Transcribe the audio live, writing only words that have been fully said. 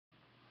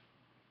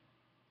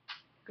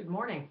Good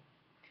morning.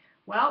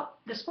 Well,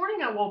 this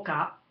morning I woke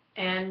up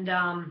and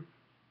I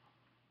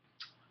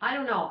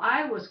don't know,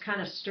 I was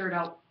kind of stirred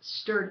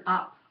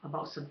up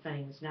about some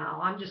things. Now,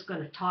 I'm just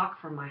going to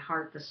talk from my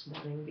heart this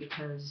morning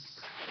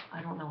because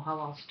I don't know how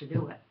else to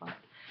do it. But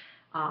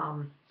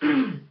um,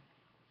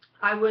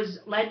 I was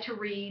led to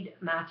read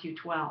Matthew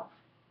 12.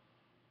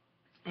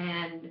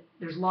 And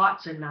there's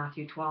lots in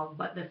Matthew 12,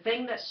 but the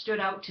thing that stood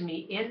out to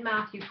me in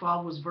Matthew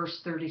 12 was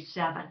verse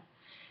 37.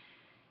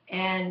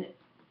 And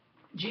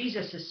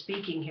Jesus is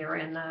speaking here,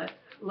 and the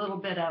little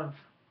bit of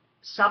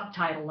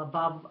subtitle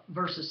above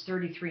verses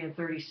 33 and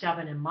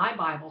 37 in my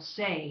Bible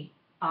say,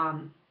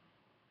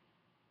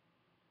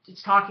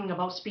 it's talking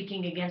about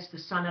speaking against the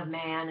Son of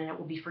Man, and it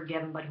will be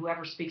forgiven, but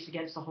whoever speaks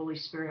against the Holy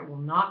Spirit will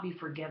not be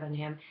forgiven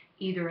him,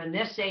 either in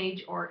this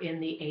age or in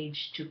the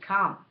age to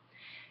come.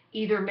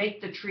 Either make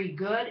the tree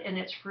good and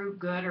its fruit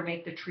good, or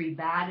make the tree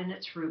bad and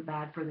its fruit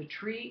bad, for the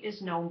tree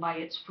is known by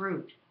its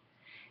fruit.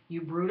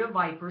 You brood of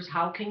vipers,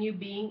 how can you,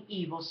 being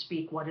evil,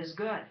 speak what is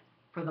good?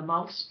 For the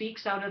mouth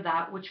speaks out of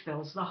that which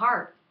fills the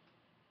heart.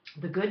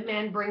 The good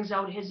man brings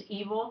out of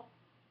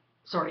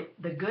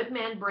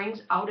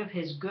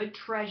his good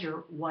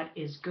treasure what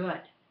is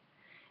good.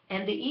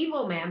 And the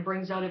evil man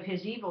brings out of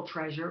his evil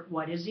treasure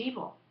what is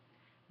evil.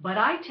 But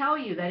I tell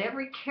you that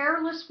every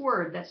careless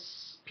word that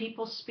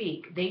people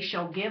speak, they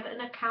shall give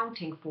an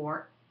accounting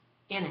for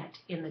in it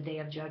in the day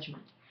of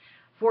judgment.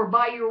 For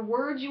by your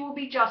words you will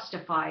be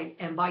justified,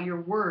 and by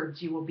your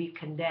words you will be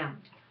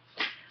condemned.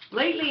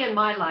 Lately in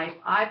my life,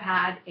 I've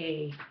had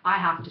I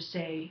have to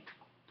say,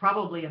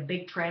 probably a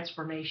big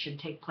transformation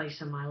take place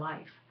in my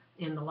life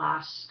in the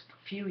last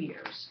few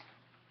years.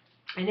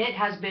 And it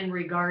has been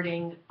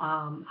regarding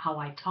how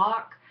I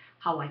talk,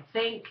 how I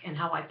think, and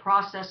how I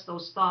process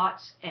those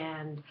thoughts,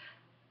 and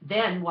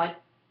then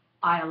what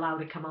I allow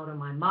to come out of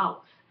my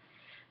mouth.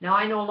 Now,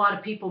 I know a lot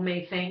of people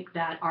may think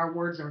that our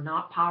words are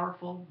not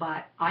powerful,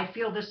 but I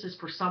feel this is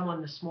for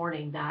someone this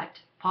morning, that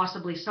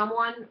possibly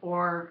someone,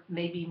 or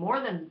maybe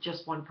more than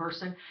just one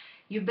person,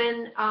 you've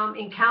been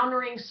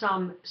encountering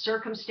some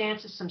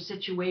circumstances, some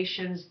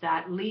situations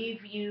that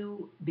leave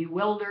you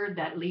bewildered,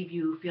 that leave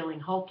you feeling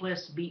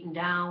hopeless, beaten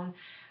down,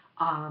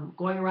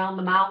 going around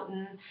the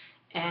mountain.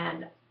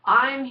 And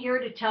I'm here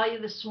to tell you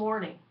this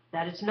morning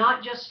that it's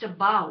not just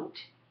about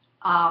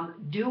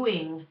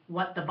doing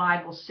what the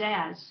Bible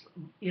says,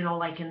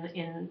 like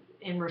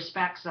in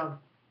respects of,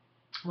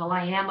 well,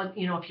 I am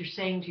if you're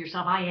saying to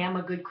yourself, I am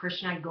a good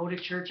Christian, I go to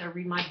church, I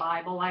read my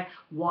Bible, I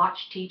watch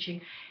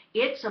teaching.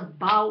 It's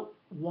about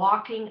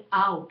walking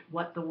out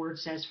what the Word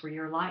says for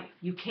your life.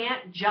 You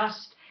can't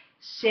just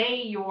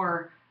say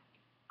you're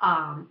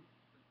a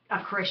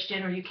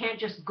Christian, or you can't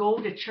just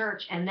go to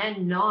church and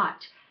then not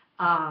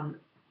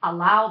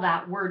allow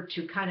that word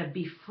to kind of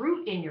be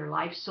fruit in your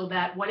life, so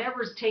that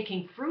whatever's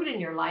taking fruit in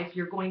your life,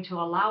 you're going to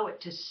allow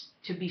it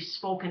to be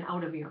spoken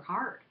out of your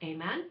heart.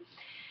 Amen?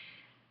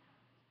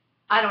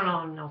 I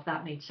don't know if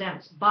that made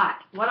sense, but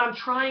what I'm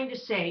trying to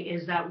say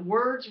is that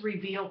words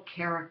reveal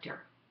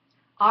character.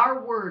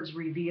 Our words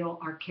reveal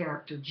our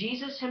character.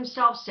 Jesus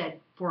himself said,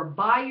 for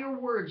by your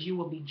words you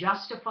will be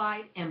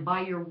justified, and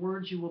by your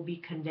words you will be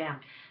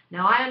condemned.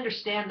 Now, I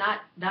understand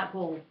that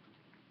whole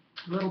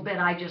little bit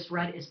I just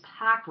read is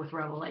packed with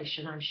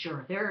revelation, I'm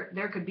sure.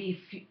 There could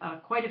be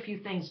quite a few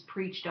things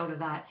preached out of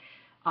that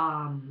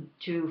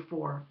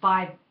for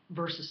 5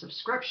 verses of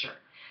Scripture.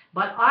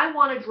 But I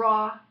want to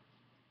draw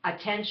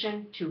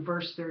attention to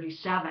verse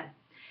 37,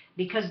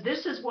 because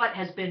this is what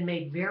has been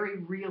made very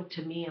real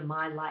to me in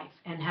my life,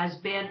 and has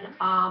been,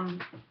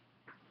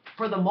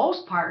 for the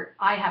most part,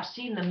 I have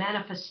seen the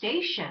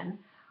manifestation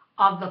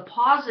of the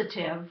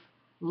positive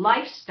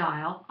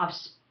lifestyle of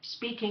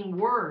speaking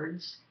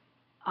words,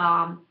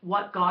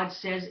 what God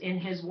says in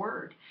his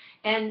word.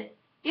 And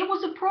it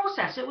was a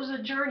process. It was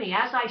a journey.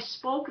 As I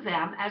spoke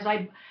them, as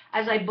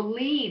I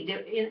believed,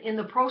 in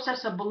the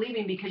process of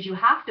believing, because you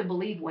have to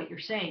believe what you're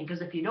saying.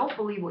 Because if you don't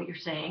believe what you're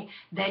saying,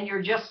 then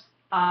you're just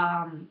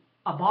a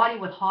body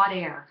with hot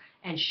air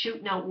and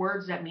shooting out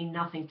words that mean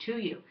nothing to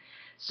you.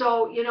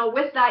 So,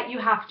 with that, you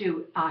have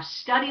to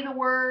study the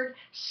Word,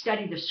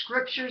 study the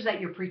Scriptures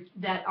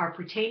that are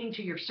pertaining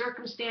to your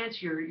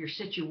circumstance, your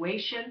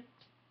situation.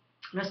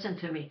 Listen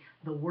to me,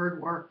 the Word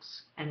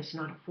works, and it's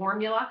not a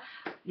formula.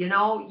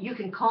 You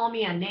can call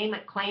me a name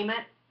it, claim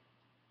it.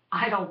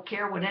 I don't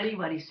care what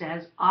anybody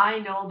says. I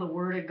know the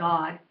Word of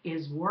God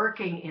is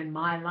working in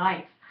my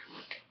life.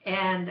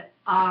 And,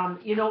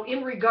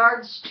 in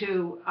regards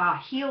to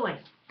healing,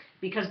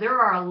 because there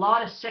are a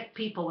lot of sick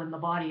people in the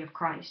body of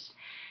Christ.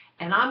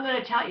 And I'm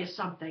going to tell you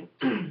something.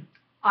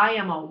 I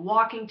am a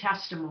walking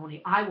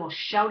testimony. I will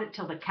shout it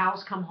till the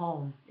cows come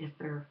home,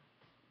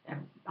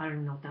 I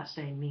don't know what that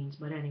saying means,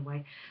 but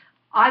anyway,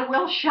 I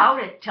will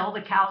shout it till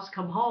the cows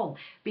come home,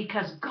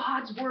 because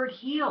God's word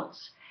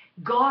heals.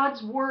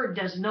 God's word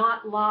does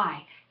not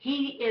lie.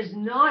 He is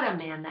not a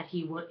man that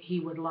he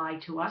would lie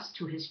to us,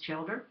 to his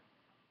children,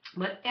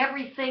 but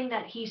everything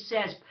that he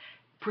says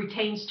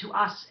pertains to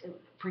us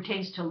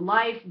pertains to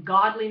life,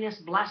 godliness,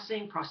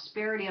 blessing,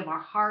 prosperity of our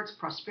hearts,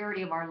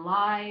 prosperity of our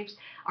lives,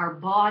 our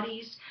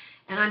bodies.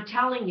 And I'm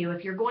telling you,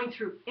 if you're going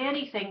through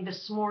anything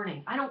this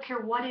morning, I don't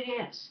care what it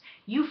is,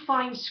 you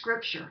find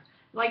scripture.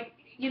 Like,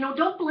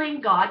 don't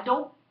blame God.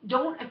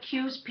 Don't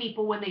accuse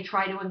people when they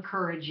try to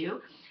encourage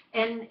you.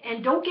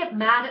 And don't get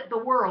mad at the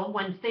world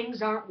when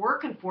things aren't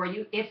working for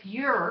you if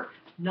you're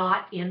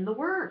not in the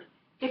Word.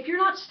 If you're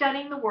not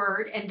studying the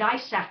Word and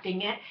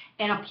dissecting it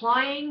and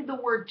applying the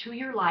Word to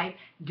your life,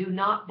 do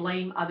not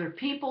blame other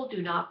people.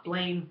 Do not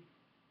blame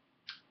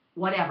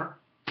whatever.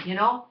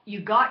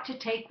 You got to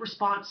take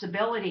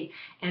responsibility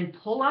and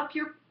pull up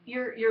your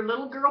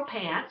little girl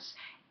pants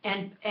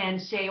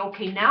and say,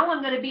 okay, now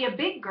I'm going to be a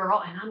big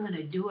girl and I'm going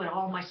to do it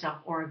all myself,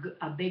 or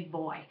a big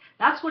boy.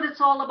 That's what it's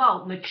all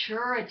about,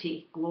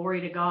 maturity.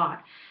 Glory to God.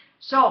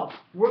 So,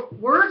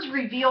 words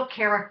reveal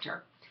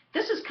character.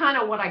 This is kind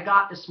of what I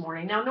got this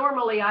morning. Now,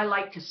 normally I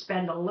like to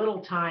spend a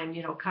little time,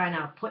 kind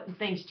of putting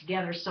things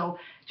together. So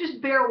just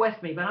bear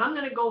with me. But I'm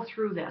going to go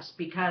through this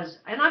because,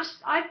 and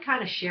I've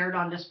kind of shared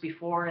on this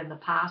before in the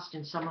past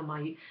in some of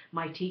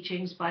my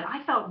teachings. But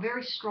I felt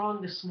very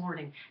strong this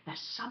morning that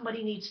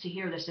somebody needs to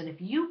hear this. And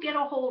if you get a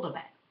hold of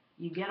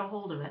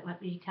it,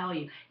 let me tell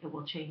you, it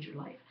will change your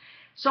life.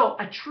 So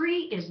a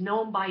tree is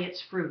known by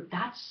its fruit.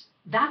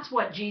 That's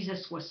what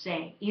Jesus was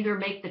saying. Either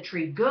make the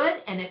tree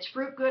good and its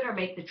fruit good, or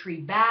make the tree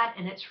bad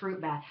and its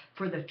fruit bad.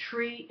 For the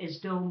tree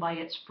is known by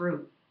its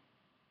fruit.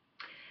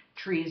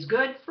 Tree is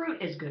good, fruit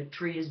is good.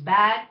 Tree is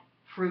bad,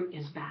 fruit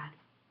is bad.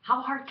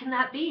 How hard can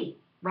that be,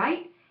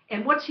 right?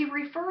 And what's he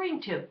referring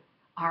to?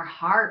 Our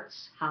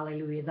hearts.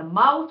 Hallelujah. The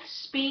mouth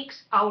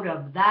speaks out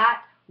of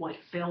that what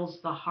fills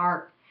the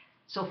heart.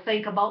 So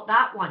think about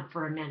that one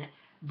for a minute.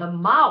 The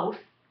mouth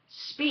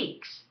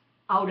speaks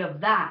out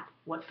of that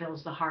what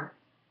fills the heart.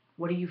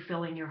 What are you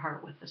filling your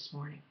heart with this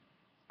morning?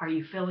 Are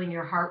you filling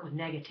your heart with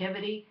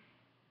negativity,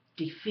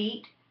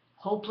 defeat,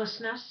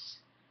 hopelessness?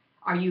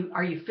 Are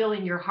you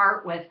filling your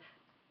heart with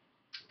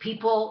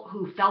people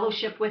who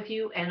fellowship with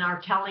you and are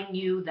telling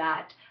you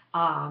that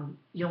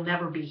you'll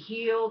never be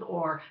healed,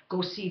 or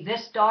go see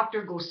this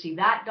doctor, go see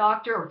that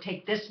doctor, or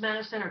take this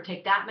medicine or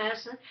take that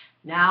medicine?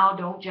 Now,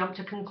 don't jump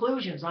to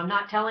conclusions. I'm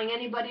not telling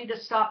anybody to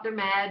stop their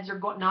meds or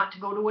not to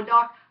go to a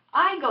doctor.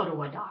 I go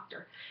to a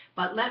doctor.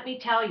 But let me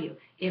tell you,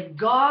 if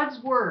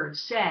God's word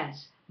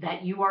says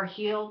that you are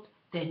healed,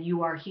 then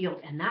you are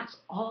healed. And that's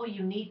all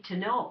you need to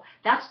know.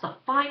 That's the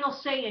final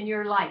say in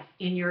your life,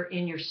 in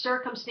your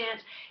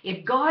circumstance.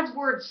 If God's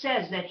word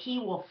says that he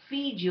will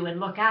feed you and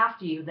look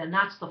after you, then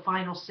that's the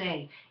final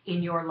say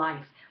in your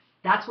life.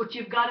 That's what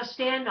you've got to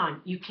stand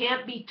on. You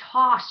can't be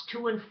tossed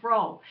to and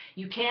fro.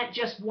 You can't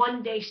just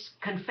one day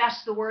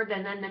confess the word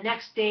and then the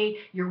next day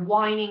you're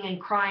whining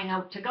and crying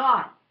out to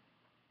God.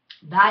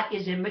 That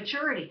is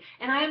immaturity.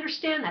 And I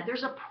understand that.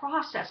 There's a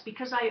process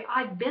because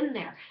I've been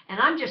there. And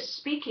I'm just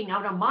speaking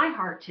out of my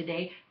heart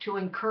today to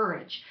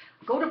encourage.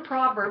 Go to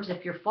Proverbs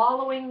if you're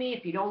following me.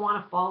 If you don't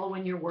want to follow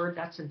in your word,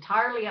 that's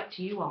entirely up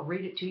to you. I'll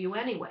read it to you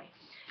anyway.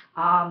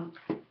 I'm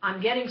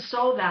getting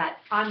so that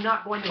I'm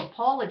not going to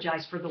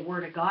apologize for the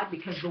Word of God,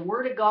 because the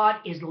Word of God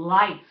is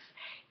life.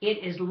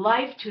 It is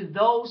life to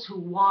those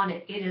who want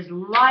it. It is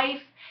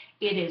life.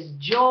 It is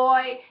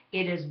joy.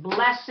 It is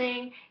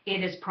blessing.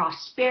 It is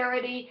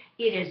prosperity.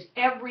 It is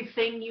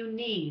everything you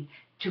need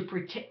to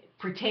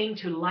pertain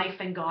to life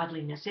and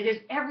godliness. It is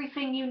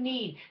everything you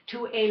need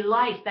to a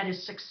life that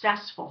is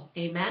successful.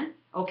 Amen?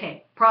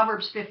 Okay,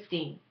 Proverbs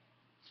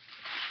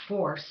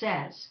 15:4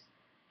 says,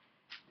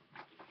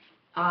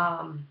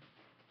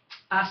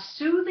 a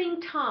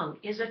soothing tongue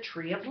is a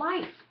tree of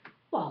life.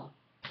 Well,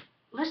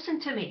 listen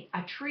to me.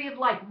 A tree of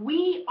life.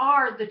 We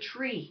are the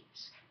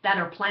trees that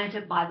are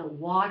planted by the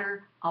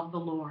water of the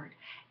Lord.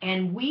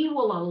 And we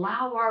will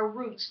allow our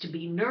roots to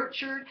be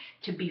nurtured,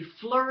 to be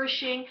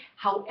flourishing,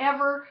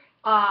 however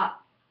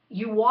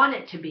you want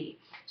it to be.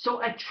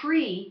 So a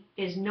tree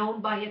is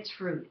known by its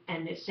fruit.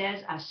 And it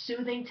says a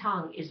soothing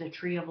tongue is a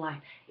tree of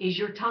life. Is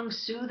your tongue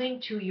soothing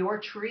to your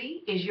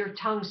tree? Is your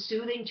tongue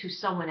soothing to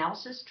someone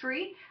else's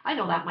tree? I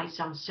know that might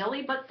sound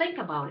silly, but think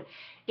about it.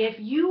 If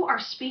you are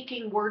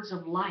speaking words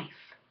of life,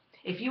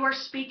 if you are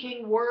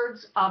speaking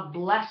words of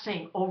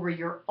blessing over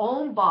your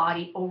own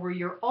body, over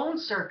your own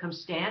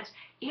circumstance,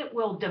 it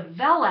will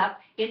develop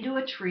into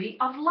a tree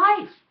of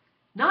life.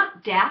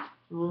 Not death,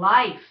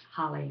 life.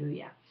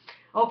 Hallelujah.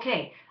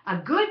 Okay, a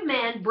good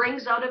man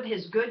brings out of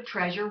his good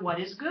treasure what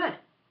is good.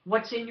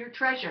 What's in your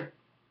treasure?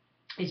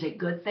 Is it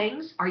good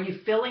things? Are you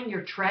filling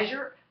your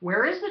treasure?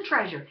 Where is the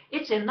treasure?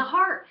 It's in the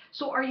heart.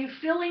 So are you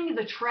filling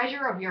the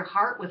treasure of your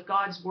heart with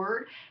God's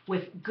word,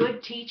 with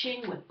good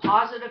teaching, with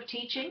positive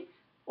teaching?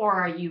 Or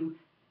are you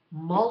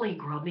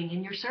molly-grubbing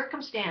in your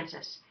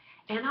circumstances?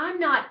 And I'm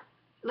not,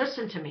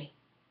 listen to me.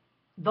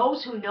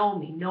 Those who know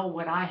me know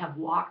what I have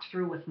walked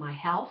through with my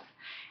health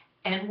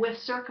and with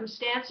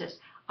circumstances.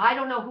 I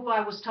don't know who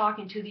I was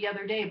talking to the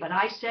other day, but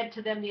I said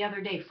to them the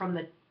other day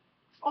it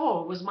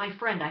was my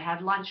friend I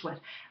had lunch with.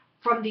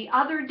 From the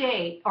other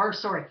day,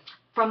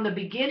 From the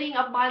beginning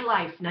of my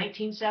life,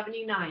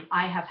 1979,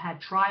 I have had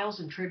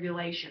trials and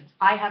tribulations.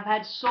 I have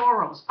had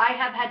sorrows. I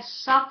have had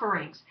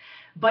sufferings.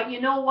 But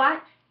you know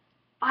what?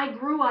 I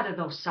grew out of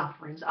those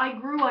sufferings. I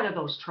grew out of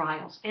those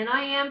trials. And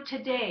I am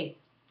today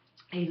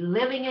a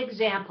living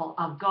example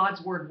of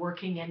God's word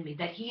working in me,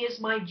 that he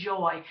is my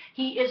joy.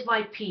 He is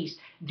my peace.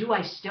 Do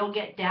I still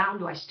get down?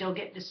 Do I still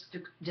get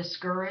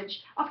discouraged?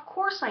 Of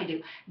course I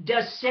do.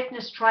 Does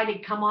sickness try to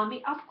come on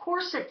me? Of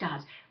course it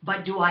does.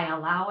 But do I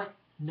allow it?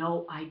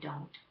 No, I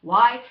don't.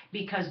 Why?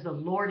 Because the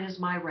Lord is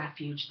my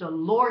refuge. The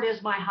Lord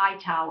is my high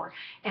tower.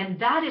 And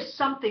that is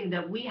something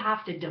that we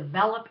have to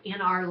develop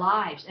in our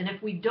lives. And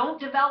if we don't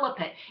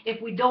develop it,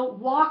 if we don't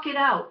walk it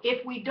out,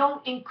 if we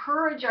don't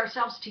encourage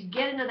ourselves to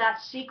get into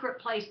that secret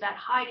place, that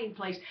hiding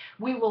place,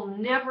 we will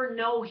never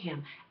know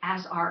him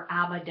as our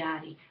Abba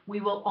Daddy.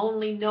 We will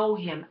only know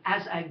him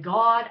as a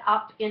God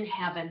up in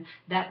heaven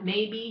that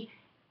maybe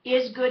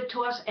is good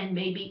to us and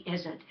maybe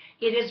isn't.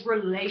 It is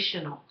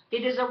relational.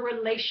 It is a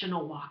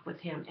relational walk with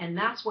him, and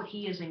that's what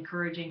he is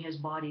encouraging his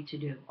body to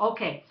do.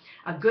 Okay,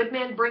 a good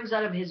man brings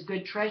out of his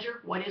good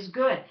treasure what is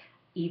good.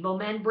 Evil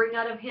men bring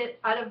out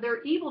of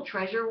their evil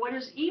treasure what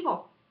is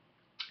evil.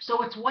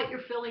 So it's what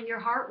you're filling your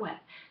heart with.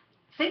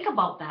 Think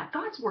about that.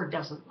 God's word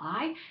doesn't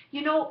lie.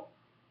 You know,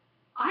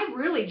 I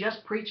really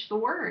just preach the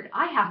word.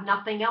 I have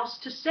nothing else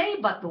to say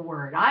but the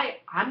word.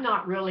 I'm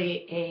not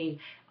really a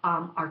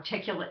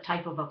articulate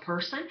type of a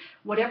person.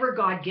 Whatever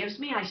God gives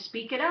me, I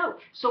speak it out.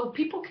 So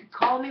people can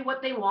call me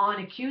what they want,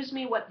 accuse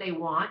me what they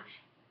want.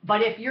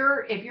 But if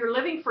you're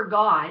living for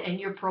God and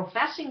you're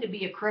professing to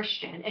be a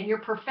Christian and you're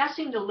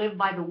professing to live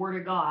by the word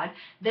of God,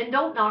 then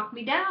don't knock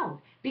me down,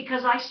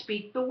 because I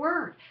speak the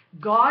word.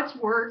 God's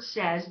word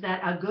says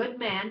that a good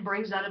man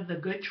brings out of the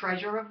good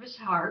treasure of his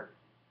heart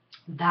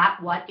that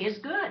what is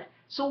good.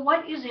 So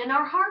what is in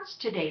our hearts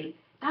today?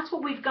 That's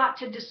what we've got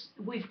to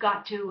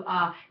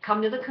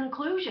come to the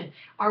conclusion.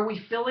 Are we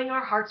filling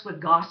our hearts with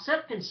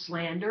gossip and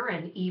slander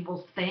and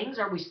evil things?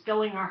 Are we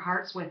filling our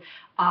hearts with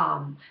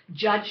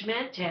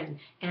judgment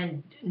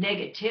and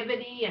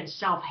negativity and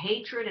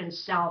self-hatred and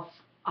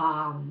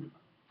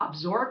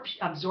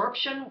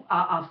absorption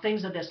of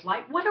things of this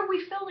life? What are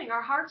we filling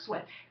our hearts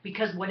with?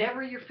 Because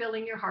whatever you're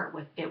filling your heart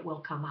with, it will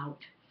come out.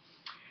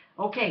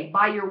 Okay,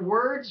 by your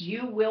words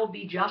you will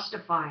be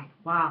justified.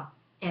 Wow.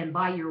 And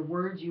by your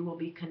words you will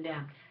be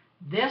condemned.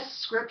 This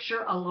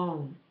scripture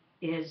alone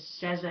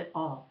says it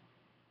all.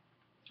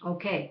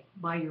 Okay,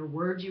 by your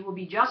words you will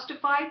be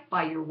justified,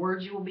 by your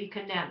words you will be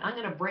condemned. I'm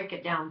going to break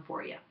it down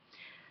for you.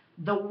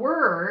 The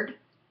word,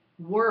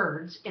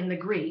 words in the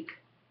Greek,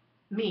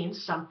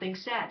 means something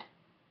said.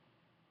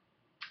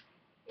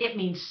 It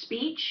means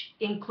speech,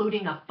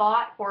 including a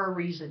thought or a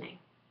reasoning.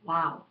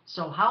 Wow,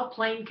 so how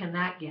plain can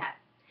that get?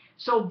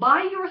 So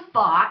by your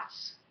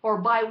thoughts or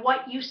by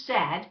what you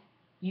said,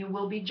 you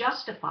will be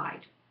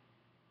justified.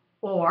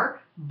 Or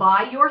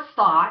by your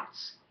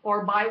thoughts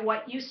or by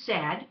what you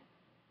said,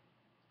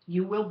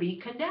 you will be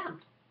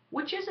condemned.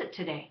 Which is it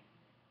today?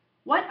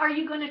 What are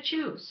you going to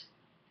choose?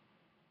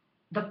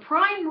 The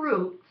prime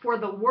root for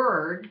the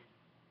word,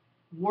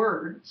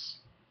 words,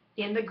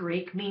 in the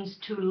Greek means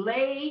to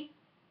lay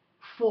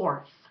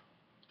forth.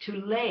 To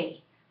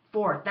lay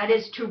forth. That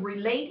is to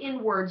relate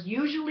in words,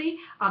 usually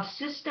of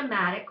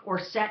systematic or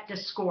set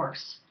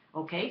discourse.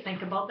 Okay,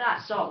 think about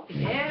that. So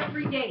if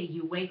every day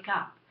you wake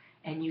up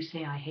and you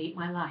say, I hate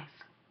my life,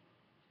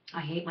 I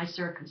hate my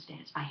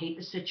circumstance, I hate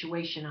the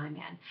situation I'm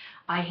in,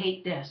 I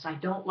hate this, I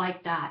don't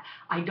like that,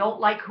 I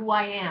don't like who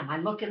I am. I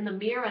look in the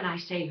mirror and I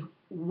say,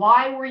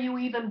 why were you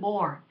even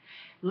born?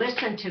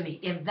 Listen to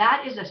me. If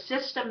that is a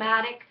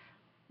systematic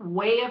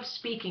way of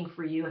speaking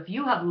for you, if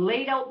you have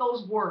laid out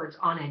those words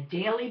on a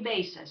daily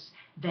basis,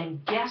 then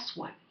guess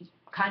what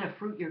kind of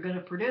fruit you're going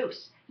to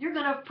produce? You're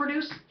going to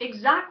produce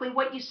exactly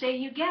what you say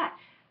you get.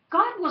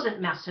 God wasn't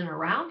messing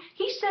around.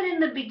 He said in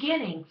the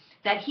beginning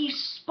that he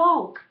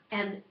spoke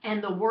and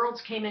the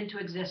worlds came into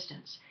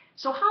existence.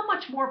 So how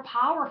much more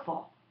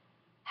powerful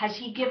has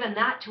he given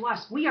that to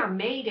us? We are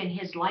made in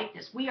his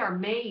likeness. We are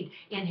made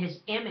in his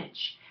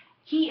image.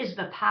 He is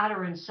the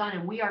pattern son,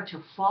 and we are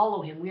to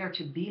follow him. We are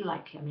to be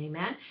like him.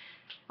 Amen?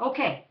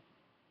 Okay.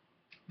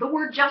 The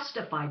word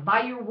justified.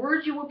 By your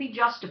words you will be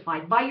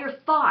justified. By your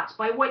thoughts,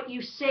 by what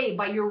you say,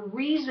 by your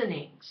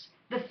reasonings.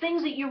 The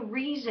things that you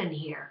reason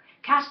here.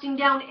 Casting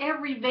down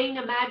every vain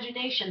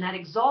imagination that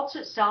exalts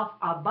itself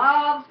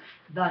above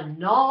the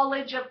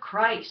knowledge of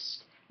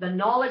Christ. The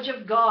knowledge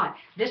of God.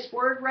 This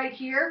word right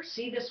here,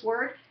 see this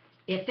word?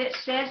 If it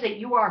says that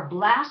you are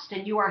blessed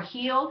and you are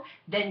healed,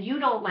 then you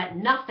don't let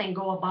nothing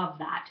go above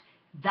that.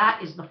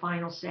 That is the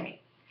final say.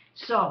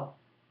 So,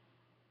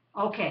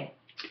 okay.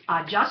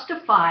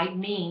 Justified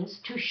means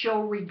to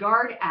show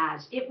regard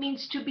as. It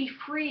means to be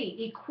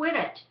free,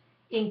 acquitted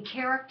in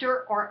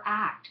character or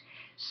act.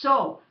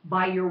 So,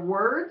 by your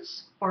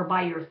words or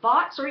by your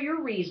thoughts or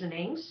your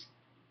reasonings,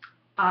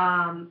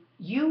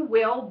 you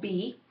will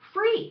be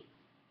free.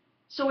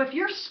 So if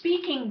you're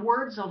speaking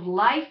words of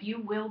life,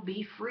 you will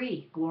be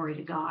free. Glory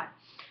to God.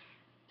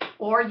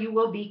 or you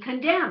will be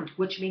condemned,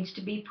 which means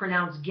to be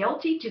pronounced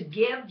guilty, to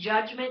give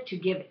judgment, to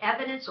give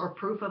evidence or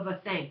proof of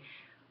a thing.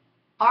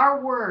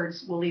 Our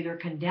words will either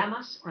condemn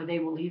us or they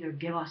will either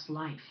give us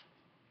life.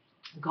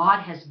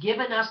 God has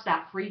given us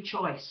that free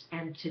choice,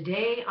 and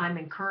today I'm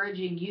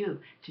encouraging you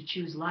to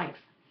choose life.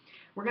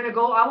 We're going to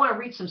go, I want to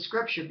read some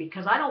scripture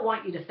because I don't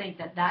want you to think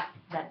that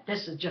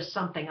this is just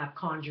something I've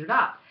conjured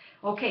up.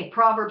 Okay,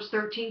 Proverbs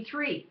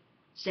 13:3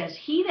 says,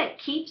 he that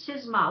keeps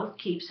his mouth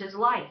keeps his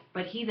life,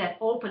 but he that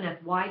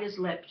openeth wide his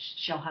lips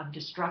shall have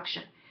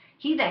destruction.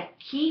 He that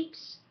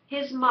keeps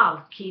his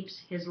mouth keeps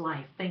his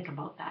life. Think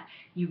about that.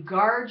 You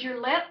guard your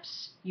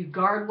lips, you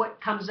guard what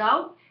comes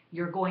out,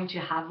 you're going to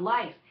have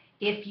life.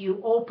 If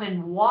you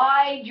open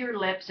wide your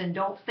lips and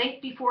don't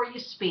think before you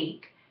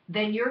speak,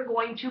 then you're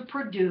going to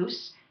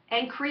produce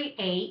and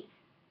create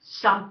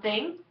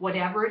something,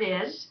 whatever it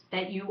is,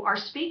 that you are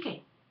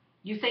speaking.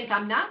 You think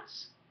I'm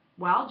nuts?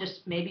 Well,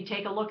 just maybe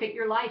take a look at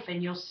your life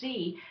and you'll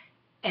see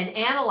and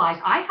analyze.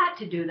 I had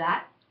to do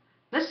that.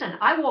 Listen,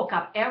 I woke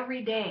up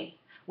every day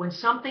when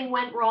something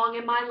went wrong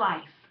in my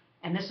life,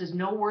 and this is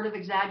no word of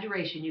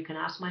exaggeration. You can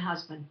ask my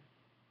husband.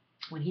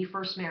 When he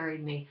first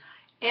married me,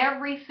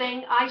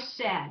 everything I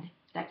said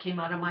that came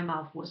out of my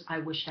mouth was, I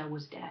wished I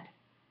was dead.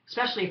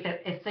 Especially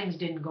if things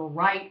didn't go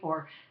right,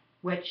 or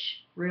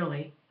which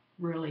really,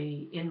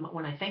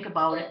 when I think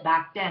about it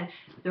back then,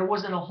 there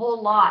wasn't a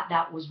whole lot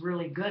that was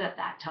really good at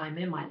that time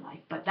in my life.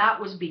 But that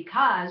was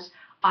because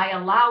I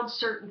allowed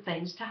certain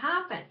things to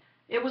happen.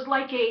 It was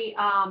like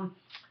a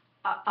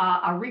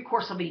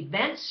recourse of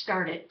events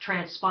started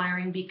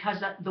transpiring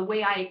because of the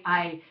way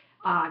I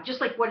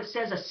just like what it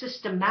says, a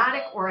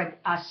systematic or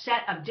a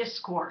set of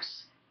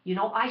discourse. You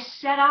know, I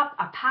set up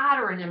a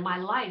pattern in my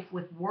life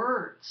with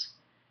words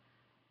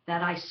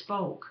that I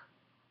spoke.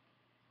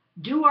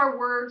 Do our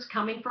words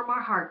coming from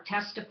our heart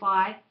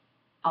testify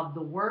of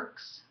the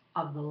works,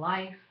 of the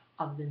life,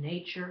 of the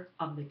nature,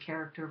 of the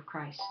character of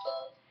Christ?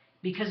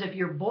 Because if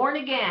you're born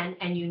again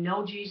and you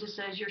know Jesus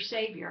as your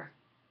Savior,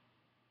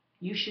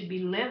 you should be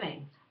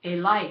living a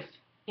life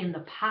in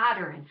the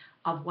pattern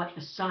of what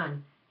the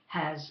Son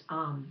has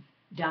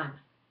done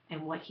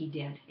and what he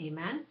did.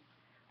 Amen?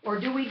 Or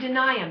do we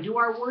deny him? Do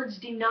our words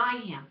deny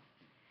him?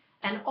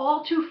 An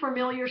all too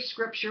familiar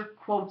scripture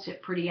quotes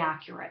it pretty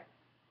accurate.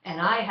 And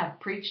I have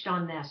preached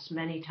on this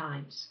many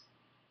times.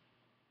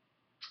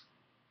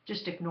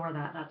 Just ignore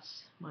that.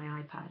 That's my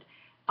iPad.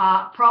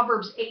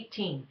 Proverbs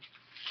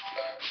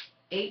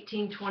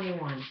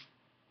 18:21.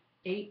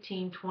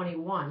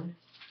 18:21.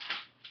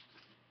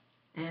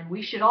 And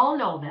we should all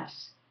know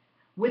this.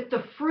 With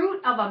the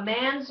fruit of a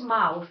man's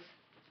mouth,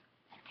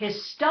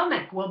 his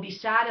stomach will be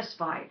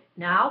satisfied.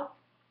 Now,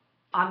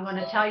 I'm going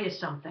to tell you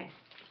something.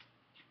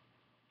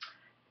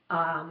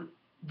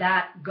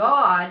 That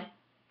God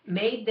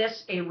made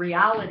this a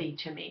reality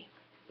to me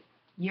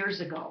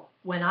years ago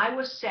when I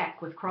was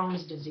sick with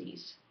Crohn's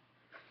disease.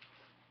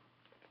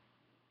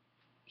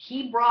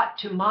 He brought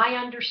to my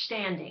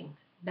understanding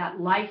that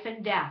life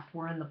and death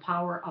were in the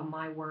power of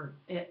my word.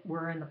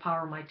 Were in the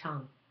power of my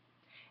tongue.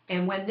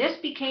 And when this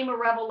became a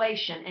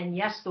revelation, and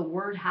yes, the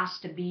word has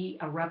to be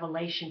a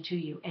revelation to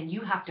you, and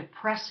you have to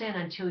press in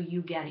until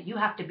you get it. You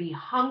have to be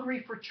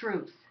hungry for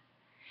truth.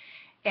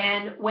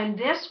 And when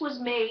this was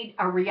made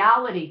a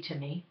reality to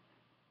me,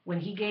 when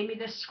he gave me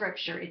this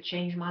scripture, it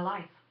changed my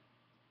life.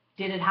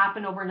 Did it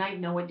happen overnight?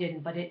 No, it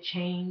didn't, but it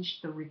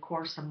changed the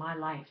recourse of my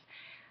life.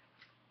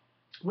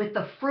 With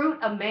the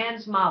fruit of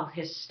man's mouth,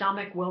 his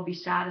stomach will be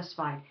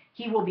satisfied.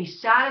 He will be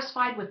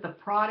satisfied with the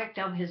product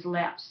of his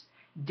lips.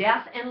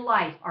 Death and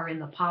life are in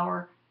the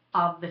power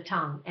of the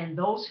tongue, and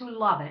those who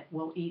love it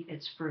will eat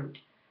its fruit.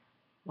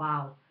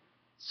 Wow.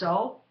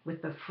 So,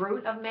 with the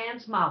fruit of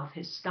man's mouth,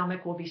 his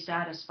stomach will be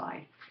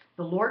satisfied.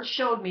 The Lord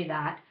showed me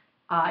that.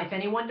 If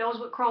anyone knows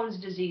what Crohn's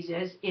disease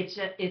is,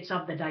 it's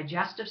of the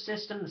digestive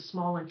system, the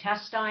small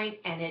intestine,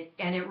 and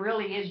it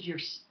really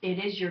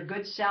is your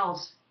good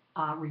cells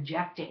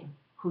rejecting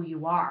who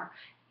you are,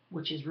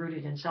 which is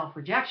rooted in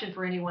self-rejection.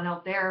 For anyone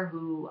out there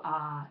who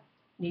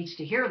needs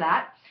to hear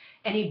that,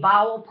 any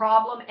bowel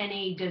problem,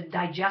 any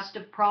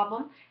digestive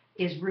problem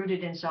is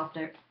rooted in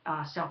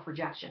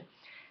self-rejection.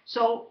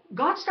 So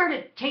God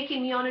started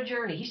taking me on a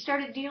journey. He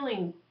started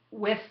dealing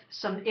with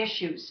some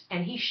issues,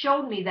 and he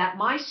showed me that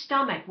my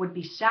stomach would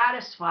be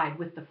satisfied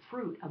with the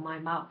fruit of my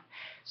mouth.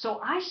 So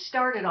I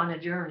started on a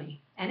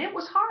journey, and it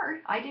was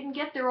hard. I didn't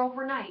get there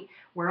overnight,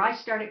 where I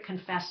started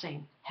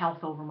confessing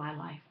health over my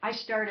life. I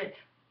started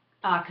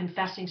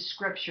confessing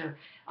scripture.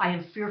 I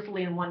am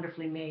fearfully and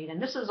wonderfully made.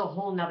 And this is a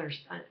whole nother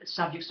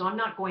subject, so I'm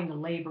not going to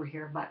labor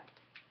here, but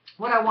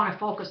what I want to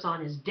focus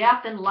on is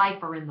death and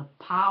life are in the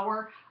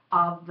power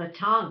of the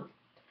tongue.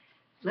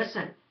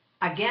 Listen,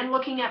 again,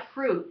 looking at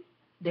fruit,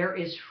 there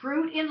is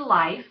fruit in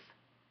life,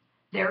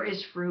 there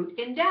is fruit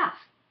in death.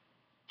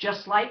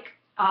 Just like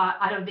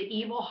out of the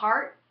evil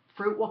heart,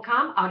 fruit will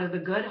come. Out of the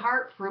good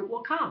heart, fruit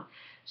will come.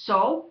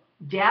 So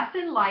death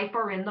and life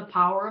are in the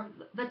power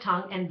of the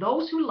tongue, and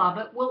those who love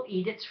it will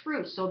eat its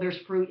fruit. So there's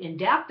fruit in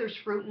death, there's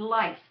fruit in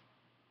life.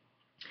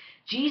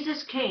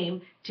 Jesus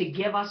came to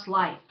give us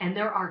life. And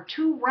there are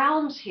two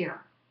realms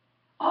here.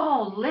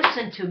 Oh,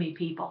 listen to me,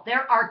 people.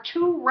 There are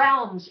two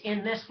realms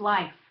in this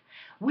life.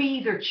 We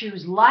either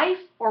choose life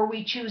or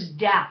we choose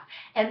death.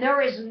 And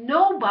there is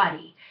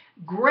nobody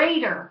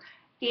greater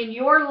in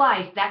your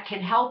life that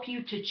can help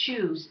you to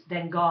choose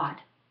than God.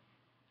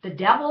 The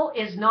devil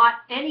is not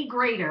any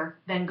greater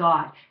than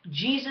God.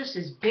 Jesus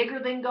is bigger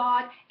than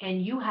God,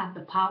 and you have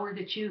the power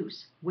to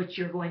choose which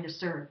you're going to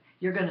serve.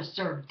 You're going to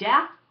serve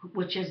death,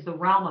 which is the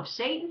realm of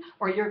Satan,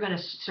 or you're going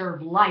to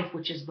serve life,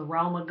 which is the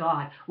realm of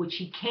God, which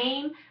he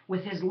came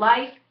with his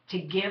life to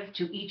give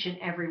to each and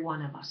every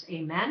one of us.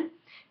 Amen?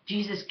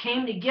 Jesus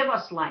came to give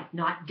us life,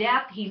 not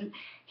death. He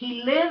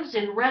lives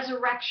in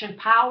resurrection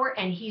power,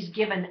 and he's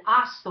given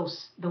us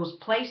those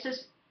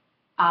places.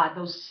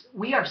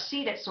 We are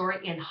seated,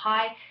 in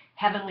high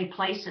heavenly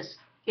places,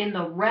 in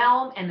the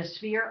realm and the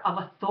sphere of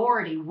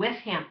authority with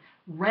him.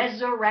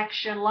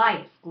 Resurrection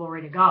life.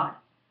 Glory to God.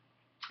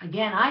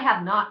 Again, I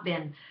have not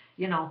been,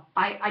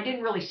 I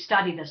didn't really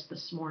study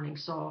this morning,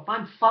 so if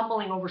I'm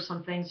fumbling over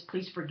some things,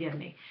 please forgive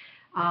me.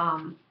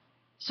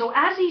 So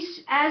as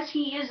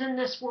he is in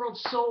this world,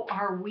 so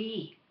are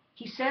we.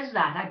 He says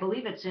that. I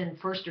believe it's in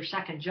 1st or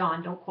 2nd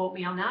John. Don't quote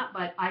me on that,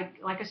 but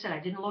like I said, I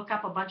didn't look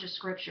up a bunch of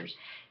scriptures.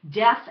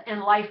 Death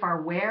and life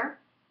are where?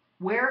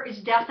 Where is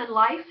death and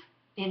life?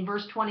 In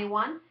verse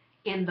 21.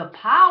 In the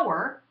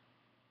power.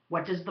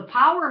 What does the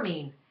power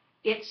mean?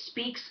 It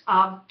speaks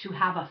of to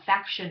have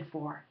affection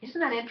for.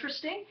 Isn't that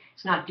interesting?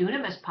 It's not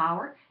dunamis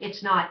power.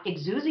 It's not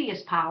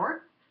exousias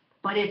power,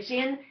 but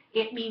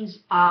it means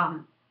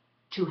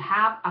to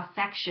have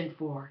affection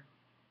for.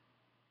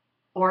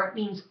 Or it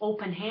means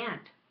open hand,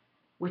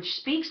 which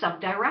speaks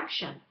of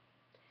direction.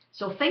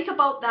 So think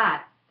about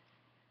that.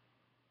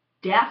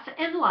 Death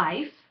and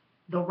life,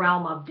 the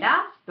realm of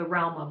death, the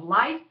realm of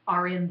life,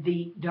 are in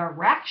the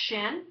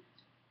direction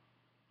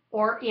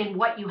or in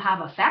what you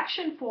have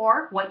affection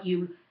for, what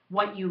you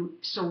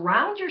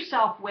surround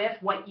yourself with,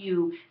 what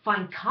you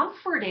find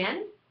comfort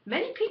in.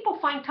 Many people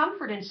find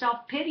comfort in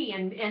self-pity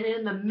and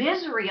in the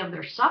misery of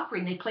their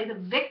suffering. They play the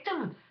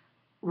victim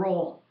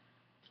role.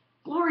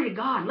 Glory to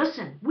God.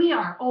 Listen, we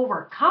are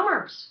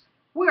overcomers.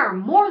 We are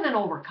more than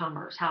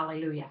overcomers.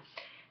 Hallelujah.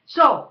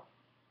 So,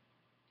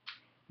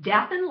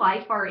 death and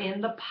life are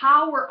in the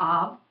power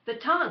of the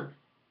tongue.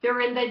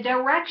 They're in the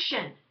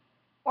direction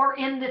or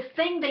in the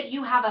thing that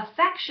you have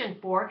affection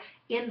for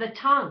in the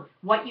tongue.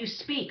 What you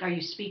speak. Are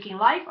you speaking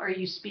life? Are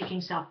you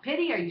speaking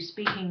self-pity? Are you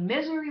speaking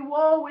misery?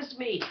 Woe is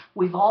me.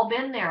 We've all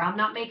been there. I'm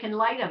not making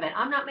light of it.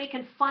 I'm not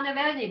making fun of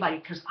anybody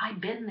because I've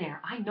been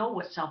there. I know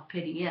what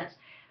self-pity is.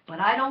 But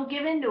I don't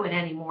give into it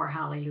anymore.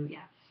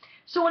 Hallelujah.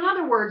 So in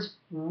other words,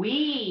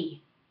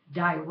 we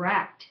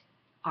direct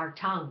our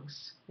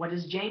tongues. What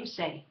does James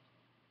say?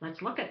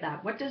 Let's look at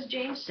that. What does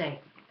James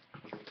say?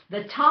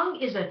 The tongue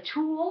is a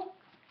tool.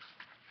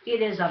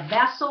 It is a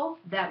vessel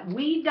that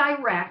we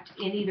direct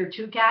in either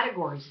two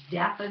categories,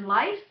 death and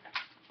life,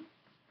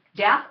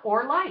 death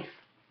or life.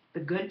 The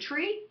good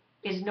tree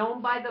is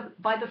known by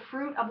the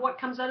fruit of what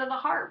comes out of the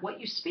heart, what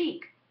you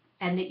speak,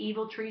 and the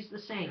evil tree is the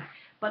same.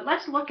 But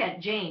let's look at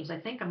James. I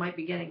think I might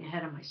be getting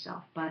ahead of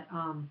myself, but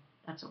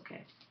that's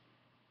okay.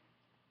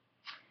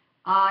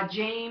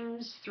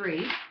 James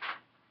 3.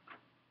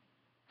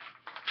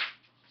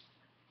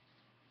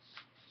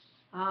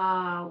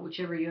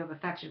 Whichever you have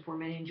affection for,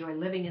 many enjoy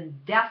living in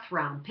death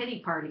realm,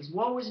 pity parties,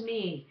 woe is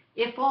me,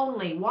 if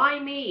only, why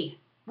me?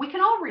 We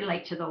can all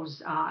relate to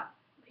those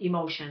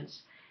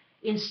emotions.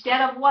 Instead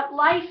of what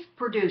life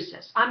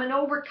produces. I'm an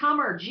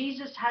overcomer.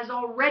 Jesus has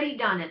already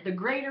done it. The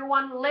greater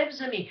one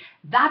lives in me.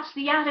 That's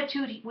the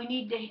attitude we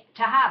need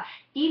to have.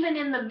 Even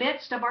in the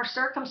midst of our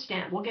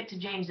circumstance. We'll get to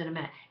James in a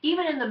minute.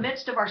 Even in the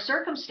midst of our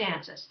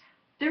circumstances.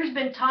 There's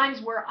been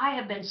times where I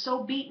have been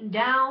so beaten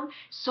down,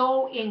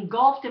 so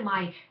engulfed in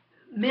my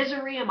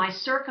misery and my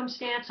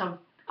circumstance of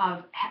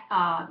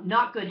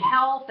not good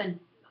health and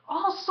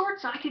all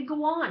sorts. I could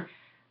go on.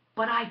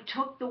 But I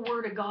took the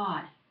word of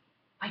God.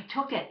 I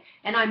took it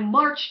and I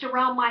marched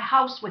around my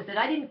house with it.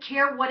 I didn't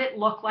care what it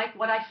looked like,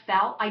 what I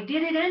felt. I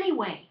did it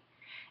anyway.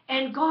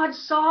 And God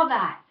saw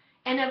that.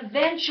 And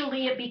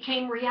eventually it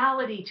became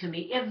reality to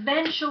me.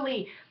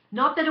 Eventually,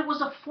 not that it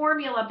was a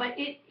formula, but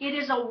it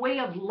is a way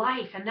of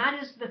life. And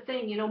that is the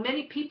thing. You know,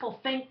 many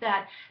people think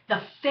that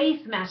the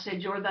faith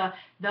message or the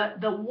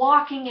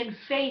walking in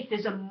faith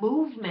is a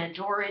movement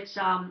or it's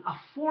a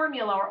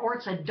formula or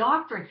it's a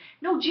doctrine.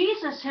 No,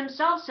 Jesus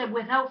himself said,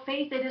 without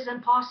faith it is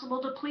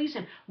impossible to please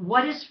him.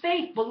 What is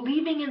faith?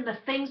 Believing in the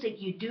things that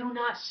you do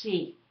not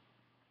see.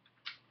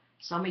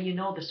 Some of you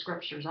know the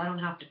scriptures. I don't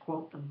have to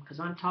quote them because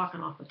I'm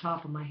talking off the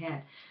top of my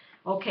head.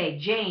 Okay,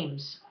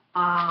 James.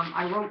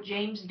 I wrote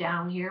James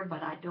down here,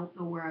 but I don't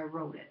know where I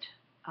wrote it.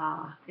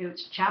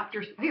 It's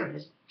here it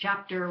is,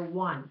 chapter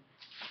 1.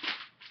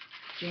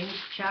 James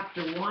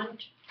chapter 1,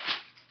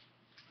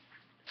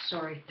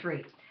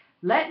 3.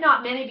 Let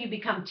not many of you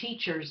become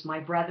teachers, my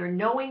brethren,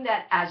 knowing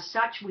that as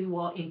such we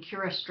will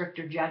incur a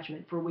stricter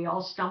judgment, for we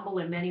all stumble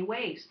in many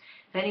ways.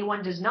 If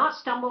anyone does not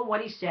stumble in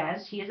what he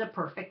says, he is a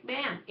perfect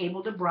man,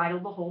 able to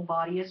bridle the whole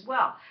body as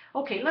well.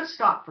 Okay, let's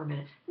stop for a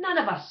minute. None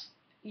of us,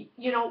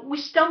 we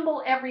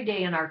stumble every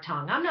day in our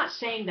tongue. I'm not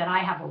saying that I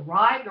have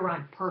arrived or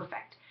I'm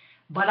perfect,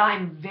 but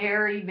I'm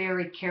very,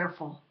 very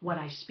careful what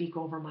I speak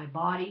over my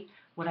body,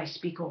 what I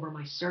speak over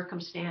my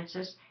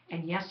circumstances.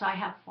 And yes, I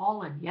have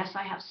fallen. Yes,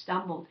 I have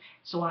stumbled.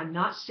 So I'm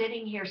not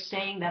sitting here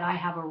saying that I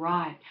have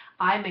arrived.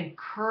 I'm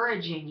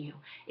encouraging you,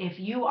 if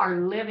you are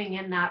living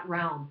in that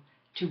realm,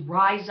 to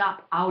rise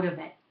up out of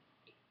it.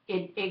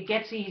 It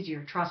gets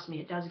easier. Trust me,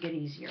 it does get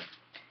easier.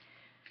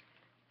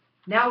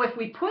 Now, if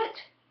we put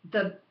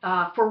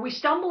for we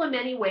stumble in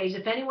many ways.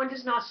 If anyone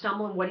does not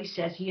stumble in what he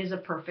says, he is a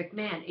perfect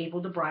man,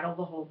 able to bridle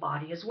the whole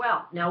body as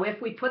well. Now,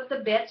 if we put the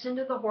bits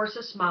into the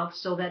horse's mouth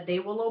so that they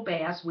will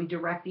obey us, we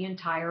direct the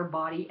entire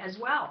body as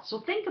well.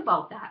 So think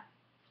about that.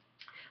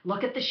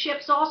 Look at the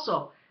ships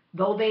also.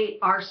 Though they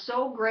are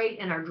so great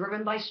and are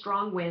driven by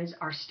strong winds,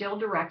 are still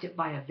directed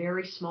by a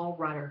very small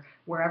rudder,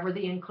 wherever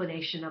the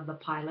inclination of the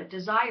pilot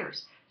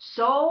desires.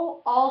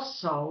 So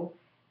also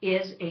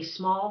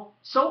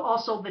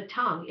the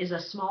tongue is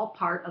a small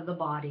part of the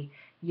body,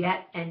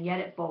 yet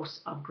it boasts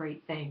of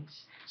great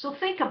things. So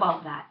think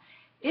about that.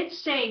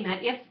 It's saying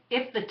that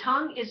if the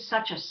tongue is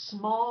such a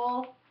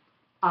small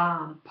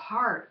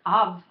part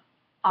of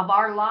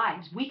our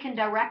lives, we can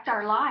direct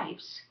our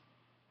lives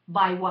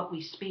by what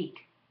we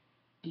speak.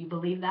 Do you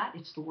believe that?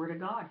 It's the Word of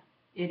God.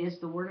 It is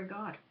the Word of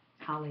God.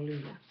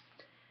 Hallelujah.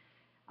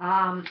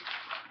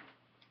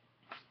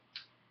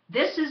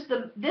 This is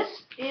the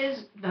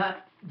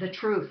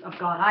truth of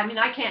God. I mean,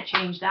 I can't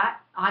change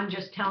that. I'm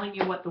just telling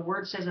you what the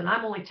Word says, and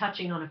I'm only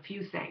touching on a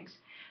few things.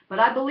 But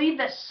I believe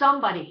that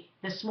somebody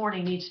this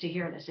morning needs to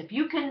hear this. If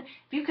you can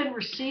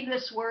receive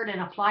this Word and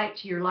apply it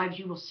to your lives,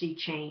 you will see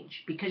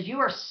change, because you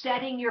are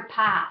setting your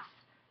path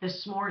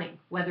this morning,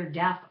 whether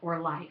death or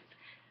life.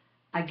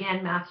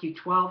 Again, Matthew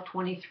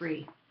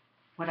 12:23,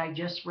 what I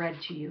just read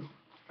to you.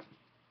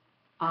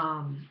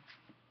 Let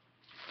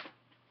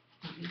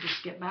me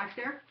just get back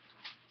there.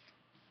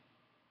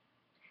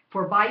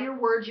 For by your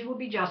words you will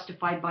be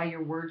justified, by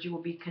your words you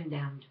will be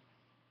condemned.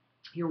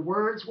 Your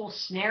words will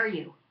snare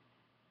you.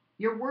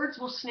 Your words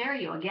will snare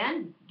you.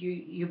 Again,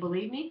 you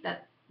believe me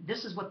that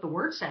this is what the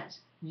Word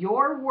says.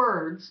 Your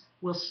words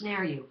will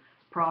snare you.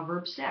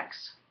 Proverbs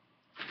 6.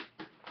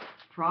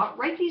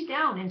 Write these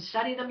down and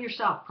study them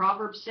yourself.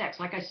 Proverbs 6.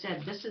 Like I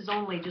said, this is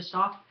only just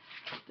off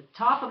the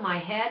top of my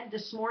head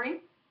this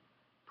morning.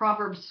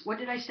 Proverbs, what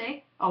did I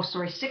say? Oh,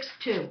 sorry,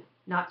 6:2,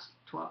 not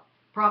 12.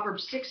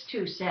 Proverbs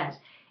 6:2 says,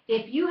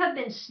 if you have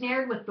been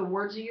snared with the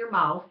words of your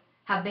mouth,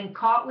 have been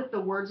caught with the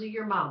words of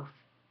your mouth.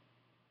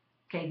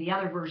 Okay, the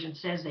other version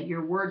says that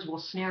your words will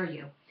snare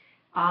you.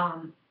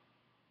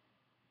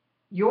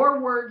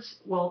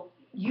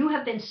 You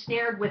have been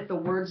snared with the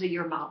words of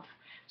your mouth.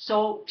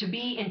 So to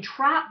be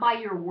entrapped by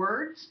your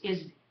words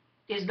is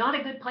not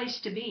a good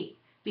place to be,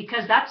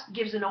 because that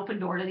gives an open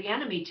door to the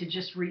enemy to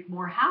just wreak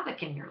more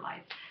havoc in your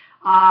life.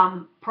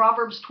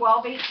 Proverbs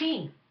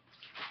 12:18.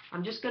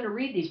 I'm just going to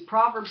read these.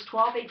 Proverbs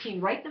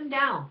 12:18. Write them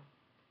down.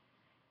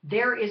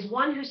 There is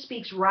one who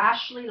speaks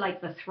rashly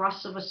like the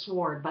thrust of a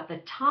sword, but the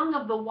tongue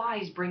of the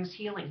wise brings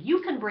healing. You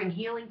can bring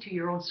healing to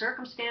your own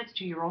circumstance,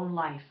 to your own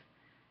life,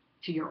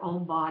 to your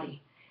own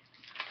body.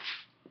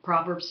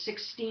 Proverbs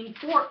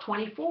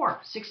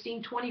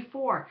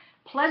 16:24.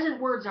 Pleasant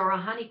words are a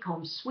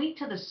honeycomb, sweet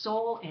to the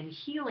soul and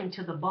healing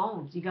to the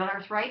bones. You got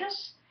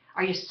arthritis?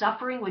 Are you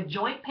suffering with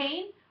joint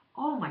pain?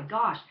 Oh my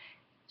gosh.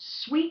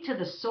 Sweet to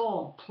the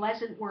soul,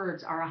 pleasant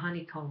words are a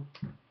honeycomb.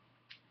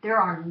 There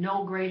are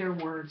no greater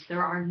words.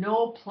 There are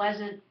no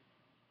pleasant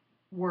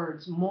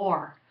words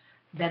more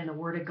than the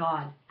Word of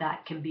God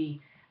that can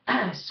be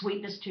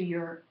sweetness to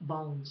your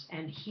bones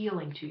and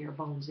healing to your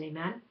bones.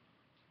 Amen.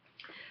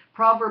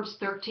 Proverbs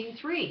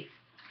 13:3.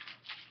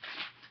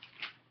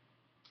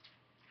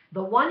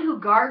 The one who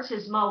guards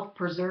his mouth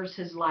preserves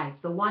his life.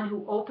 The one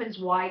who opens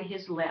wide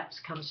his lips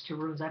comes to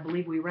ruins. I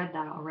believe we read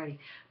that already.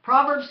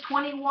 Proverbs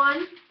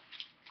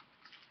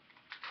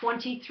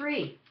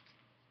 21:23.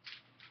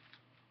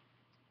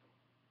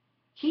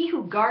 He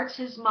who guards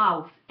his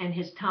mouth and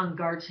his tongue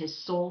guards his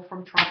soul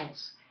from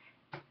troubles.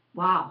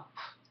 Wow.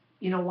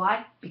 You know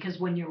why? Because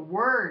when your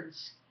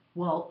words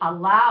will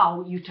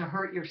allow you to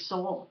hurt your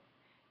soul,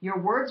 your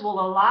words will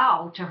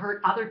allow to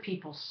hurt other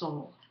people's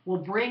soul,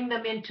 will bring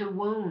them into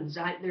wounds.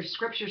 There's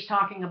scriptures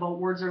talking about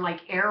words are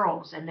like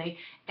arrows, and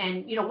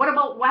what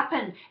about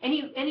weapon?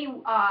 Any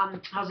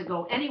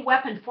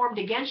weapon formed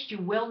against you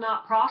will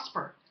not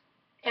prosper.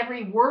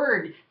 Every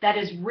word that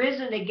is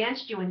risen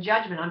against you in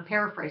judgment, I'm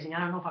paraphrasing, I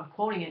don't know if I'm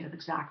quoting it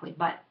exactly,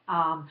 but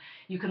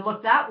you can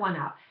look that one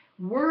up.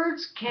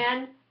 Words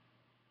can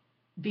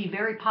be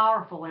very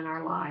powerful in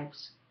our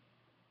lives.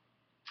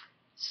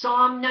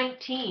 Psalm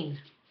 19.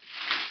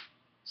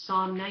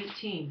 Psalm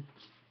 19.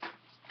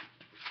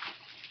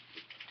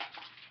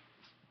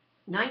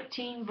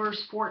 19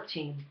 verse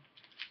 14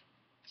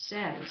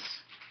 says,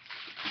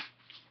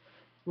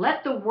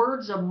 Let the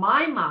words of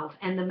my mouth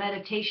and the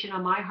meditation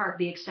of my heart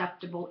be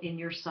acceptable in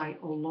your sight,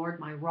 O Lord,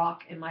 my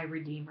rock and my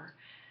redeemer.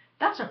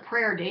 That's a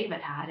prayer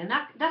David had, and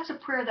that's a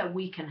prayer that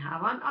we can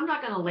have. I'm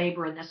not going to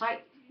labor in this.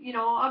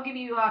 I'll give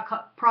you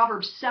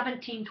Proverbs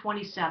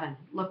 17:27.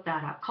 Look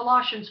that up.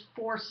 Colossians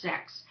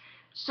 4:6.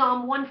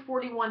 Psalm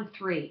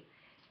 141:3.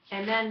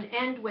 And then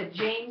end with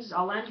James.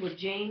 I'll end with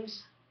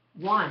James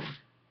 1.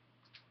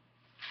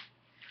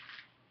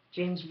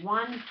 James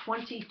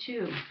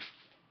 1:22.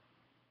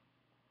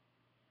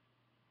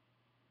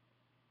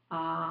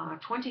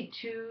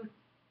 22.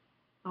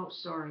 Oh,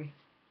 sorry.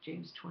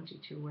 James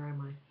 22. Where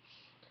am I?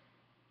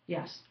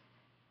 Yes.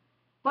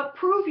 But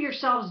prove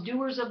yourselves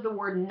doers of the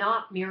word,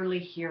 not merely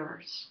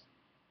hearers,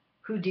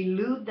 who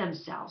delude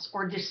themselves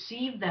or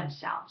deceive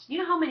themselves. You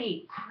know how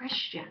many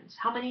Christians,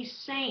 how many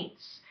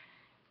saints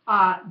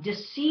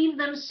deceive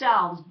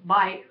themselves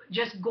by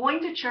just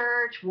going to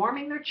church,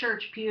 warming their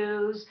church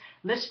pews,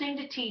 listening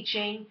to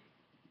teaching,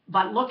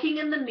 but looking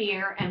in the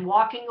mirror and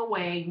walking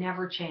away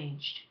never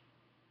changed.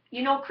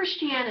 You know,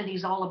 Christianity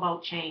is all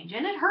about change,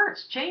 and it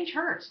hurts. Change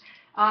hurts.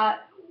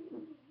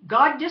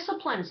 God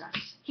disciplines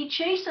us. He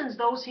chastens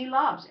those he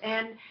loves.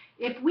 And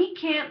if we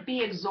can't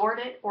be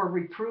exhorted or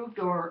reproved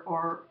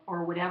or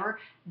whatever,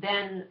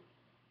 then,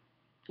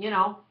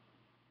 the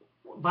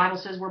Bible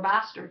says we're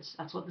bastards.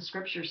 That's what the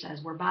scripture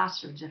says. We're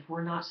bastards if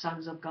we're not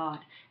sons of God.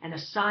 And a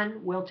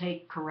son will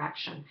take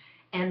correction.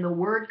 And the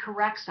word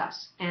corrects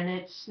us. And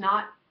it's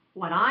not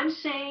what I'm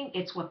saying,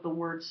 it's what the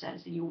word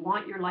says. You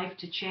want your life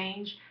to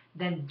change,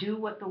 then do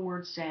what the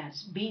word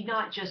says. Be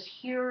not just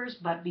hearers,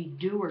 but be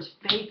doers.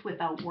 Faith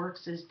without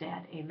works is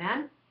dead.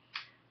 Amen?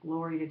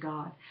 Glory to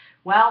God.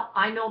 Well,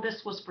 I know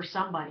this was for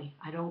somebody.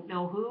 I don't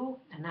know who,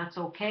 and that's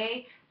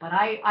okay. But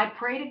I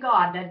pray to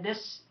God that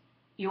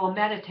you will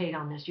meditate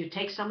on this. You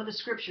take some of the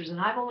scriptures,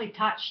 and I've only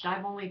touched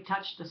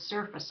the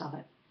surface of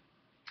it.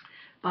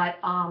 But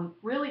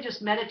really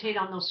just meditate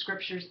on those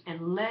scriptures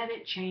and let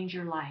it change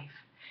your life.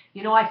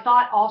 I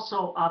thought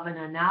also of an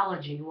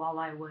analogy while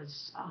I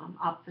was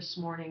up this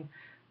morning,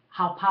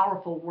 how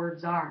powerful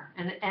words are.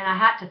 And I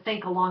had to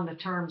think along the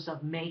terms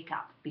of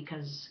makeup,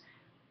 because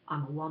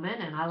I'm a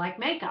woman and I like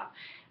makeup.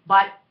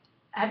 But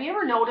have you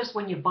ever noticed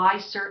when you buy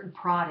certain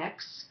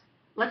products,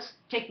 let's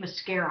take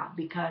mascara,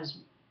 because,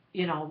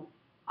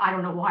 I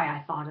don't know why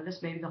I thought of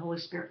this. Maybe the Holy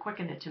Spirit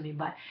quickened it to me.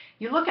 But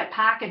you look at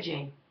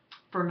packaging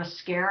for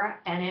mascara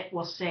and it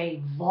will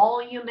say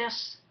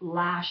voluminous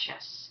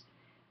lashes.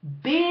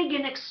 Big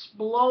and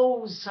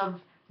explosive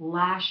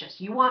lashes.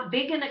 You want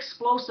big and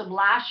explosive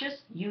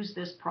lashes? Use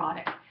this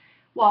product.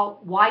 Well,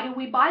 why do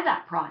we buy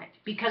that product?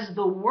 Because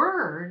the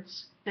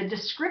words, the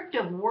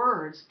descriptive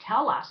words,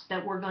 tell us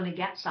that we're going to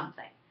get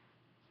something.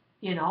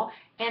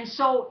 And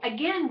so,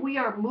 again, we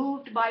are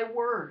moved by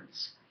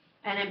words.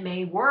 And it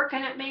may work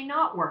and it may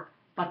not work.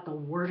 But the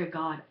Word of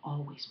God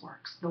always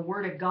works. The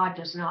Word of God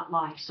does not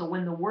lie. So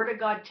when the Word of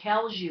God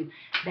tells you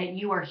that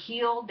you are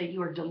healed, that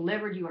you are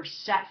delivered, you are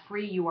set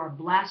free, you are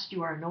blessed,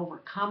 you are an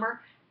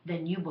overcomer,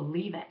 then you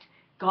believe it.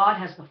 God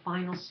has the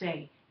final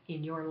say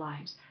in your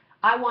lives.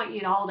 I want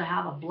you all to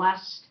have a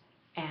blessed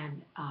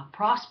and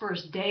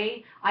prosperous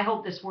day. I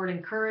hope this word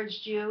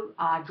encouraged you.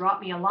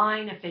 Drop me a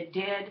line if it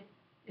did.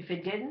 If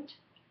it didn't,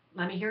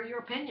 let me hear your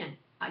opinion.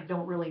 It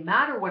don't really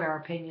matter what our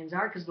opinions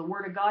are, because the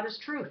Word of God is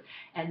truth.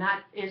 And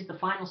that is the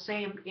final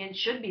say, and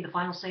should be the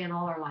final say in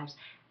all our lives.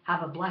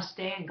 Have a blessed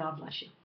day, and God bless you.